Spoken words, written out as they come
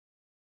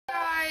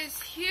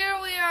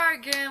are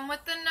again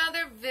with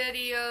another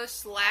video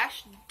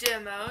slash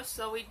demo.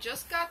 So we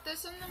just got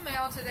this in the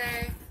mail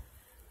today,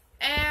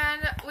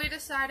 and we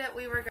decided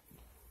we were going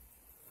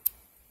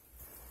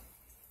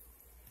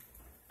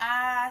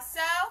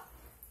so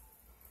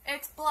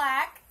it's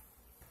black,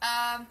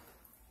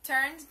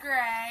 turns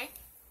gray,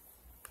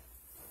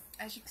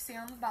 as you can see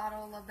on the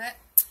bottle a little bit.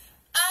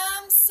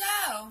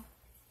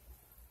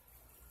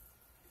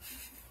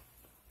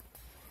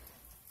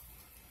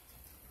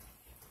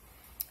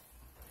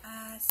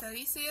 So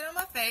you see it on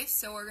my face,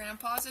 so we're going to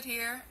pause it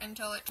here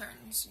until it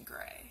turns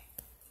gray.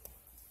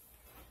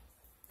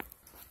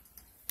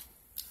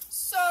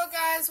 So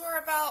guys, we're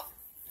about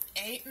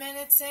 8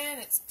 minutes in.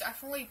 It's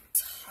definitely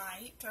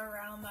tight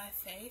around my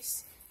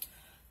face,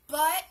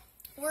 but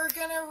we're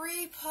going to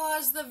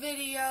re-pause the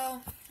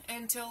video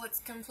until it's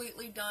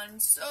completely done.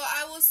 So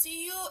I will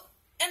see you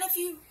in a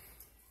few.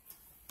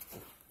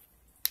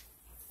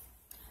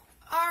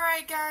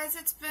 Alright guys,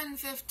 it's been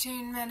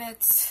 15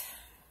 minutes.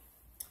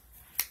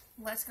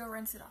 Let's go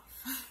rinse it off.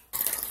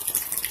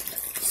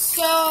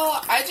 So,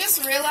 I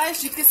just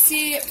realized you could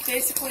see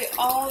basically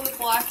all the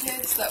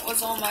blackheads that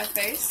was on my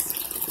face.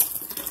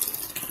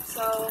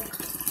 So,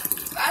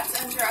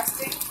 that's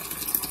interesting.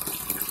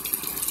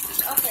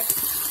 Okay.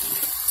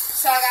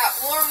 So, I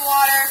got warm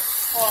water.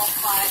 Well,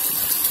 hot.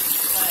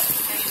 But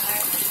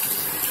anyway,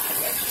 I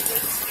guess you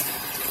did.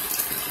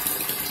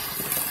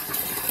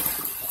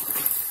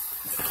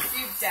 Do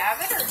you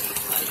dab it or do you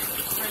like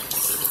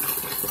rinse?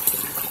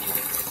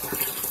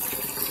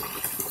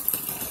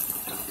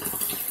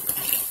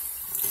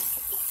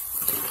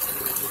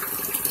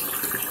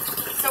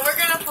 So we're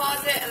going to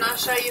pause it and I'll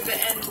show you the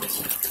end.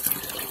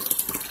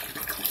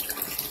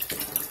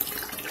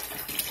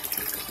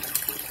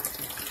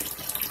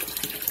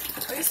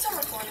 Are you still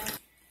recording?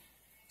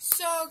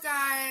 So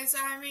guys,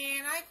 I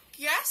mean, I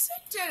guess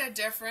it did a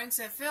difference.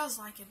 It feels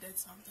like it did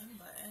something,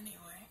 but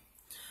anyway.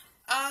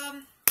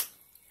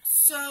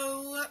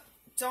 So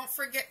don't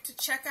forget to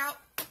check out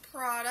the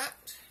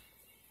product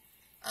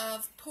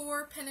of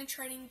Pore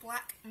Penetrating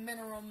Black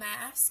Mineral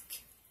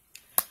Mask.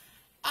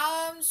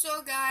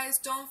 So guys,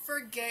 don't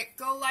forget,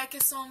 go like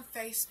us on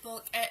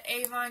Facebook at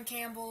Avon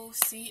Campbell,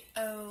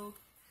 CO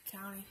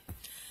County.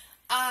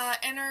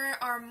 Enter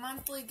our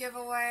monthly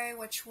giveaway,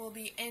 which will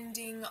be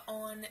ending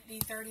on the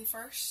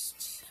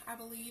 31st, I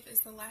believe,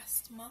 is the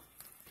last month.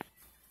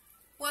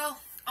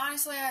 Well,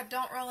 honestly, I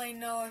don't really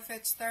know if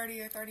it's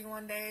 30 or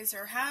 31 days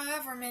or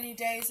however many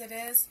days it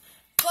is.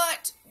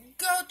 But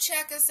go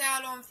check us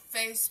out on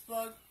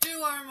Facebook,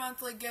 do our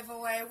monthly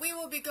giveaway. We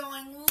will be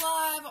going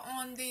live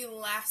on the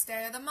last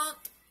day of the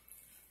month,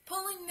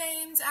 pulling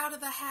names out of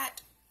the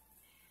hat,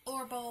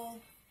 or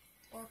bowl,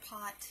 or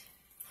pot,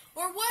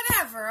 or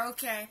whatever,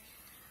 okay.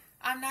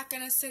 I'm not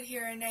going to sit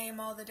here and name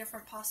all the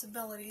different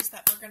possibilities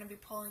that we're going to be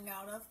pulling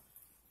out of.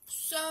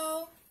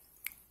 So,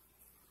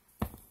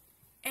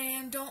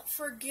 and don't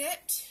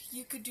forget,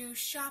 you could do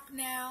shop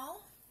now,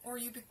 or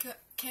you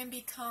can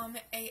become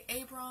a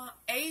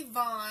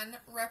Avon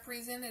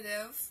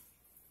representative,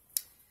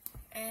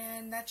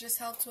 and that just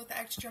helps with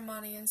extra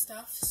money and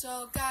stuff.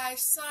 So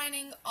guys,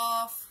 signing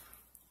off.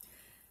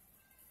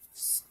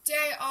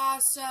 Stay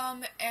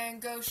awesome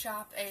and go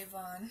shop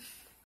Avon.